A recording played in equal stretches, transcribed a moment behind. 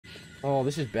Oh,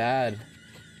 this is bad.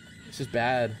 This is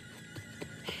bad.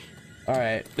 All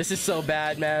right, this is so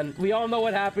bad, man. We all know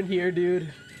what happened here,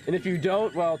 dude. And if you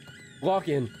don't, well, walk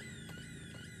in.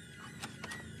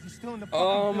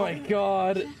 Oh my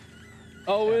God.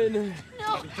 Owen.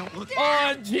 No.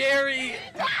 Oh, Jerry.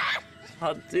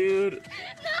 Oh, dude.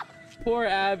 Poor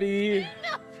Abby.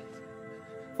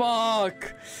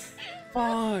 Fuck.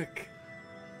 Fuck.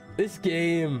 This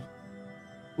game.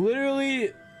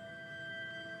 Literally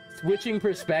switching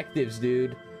perspectives,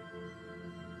 dude.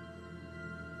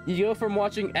 You go from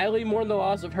watching Ellie mourn the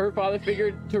loss of her father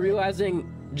figure to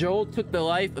realizing Joel took the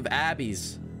life of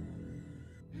Abby's.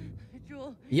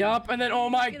 Joel, yup, and then oh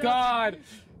my God.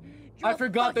 Joel, I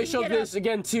forgot they showed this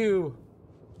again too.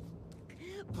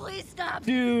 Please stop.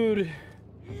 Dude.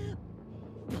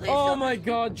 Please Oh don't. my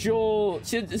God, Joel.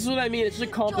 See, this is what I mean. It's just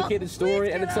a complicated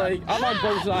story, and it's like, I'm on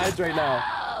both sides right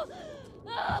now.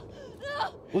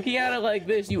 Looking at it like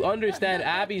this, you understand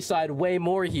Abby's side way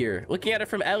more here. Looking at it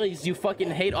from Ellie's, you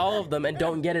fucking hate all of them and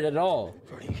don't get it at all.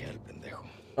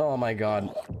 Oh my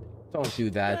God. Don't do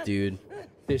that, dude.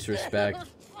 Disrespect.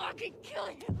 I'll fucking kill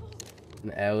you.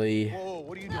 And Ellie. Whoa,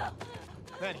 what are you doing?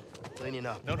 Benny, cleaning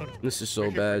up. No. This is so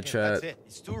bad, chat. That's it.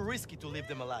 It's too risky to leave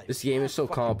them alive. This game is so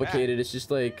complicated. It's just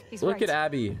like, look at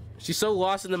Abby. She's so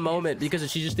lost in the moment because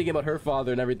she's just thinking about her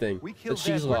father and everything. That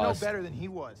she's lost. We're no better than he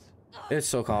was. It's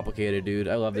so complicated, dude.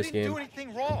 I love this game. Didn't do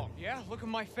anything wrong. Yeah, look at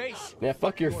my face. Yeah,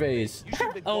 fuck your face. You should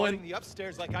have been Owen. going the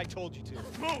upstairs like I told you to.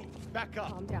 Move. Back up.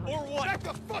 Calm down. Or what? Back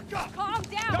the fuck up. Calm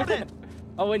down.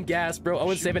 Owen gas, bro.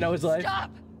 Owen saving out his life.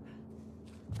 Stop.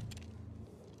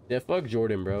 Yeah, fuck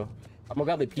Jordan, bro. Oh my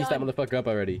God, they pieced that motherfucker up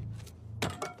already.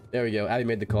 There we go. Abby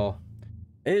made the call.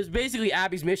 It is basically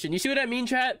Abby's mission. You see what I mean,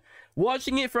 chat?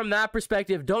 Watching it from that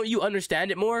perspective, don't you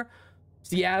understand it more?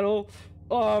 Seattle.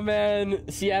 Oh, man.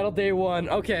 Seattle day one.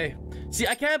 Okay. See,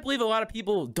 I can't believe a lot of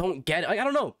people don't get it. Like, I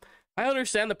don't know. I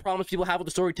understand the problems people have with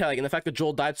the storytelling and the fact that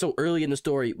Joel died so early in the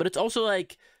story. But it's also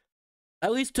like,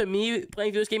 at least to me,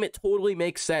 playing through this game, it totally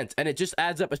makes sense. And it just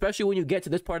adds up, especially when you get to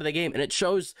this part of the game. And it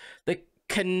shows the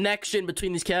connection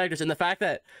between these characters and the fact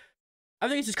that I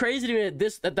think it's just crazy to me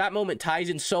that that moment ties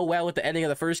in so well with the ending of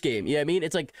the first game. You know what I mean?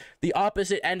 It's like the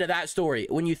opposite end of that story.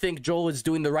 When you think Joel is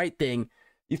doing the right thing,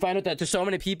 you find out that to so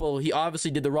many people, he obviously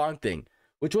did the wrong thing,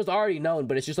 which was already known.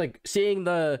 But it's just like seeing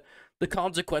the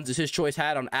consequences his choice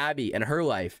had on Abby and her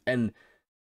life and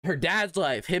her dad's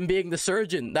life, him being the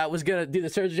surgeon that was gonna do the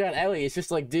surgery on Ellie. It's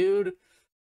just like, dude,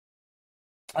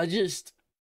 I just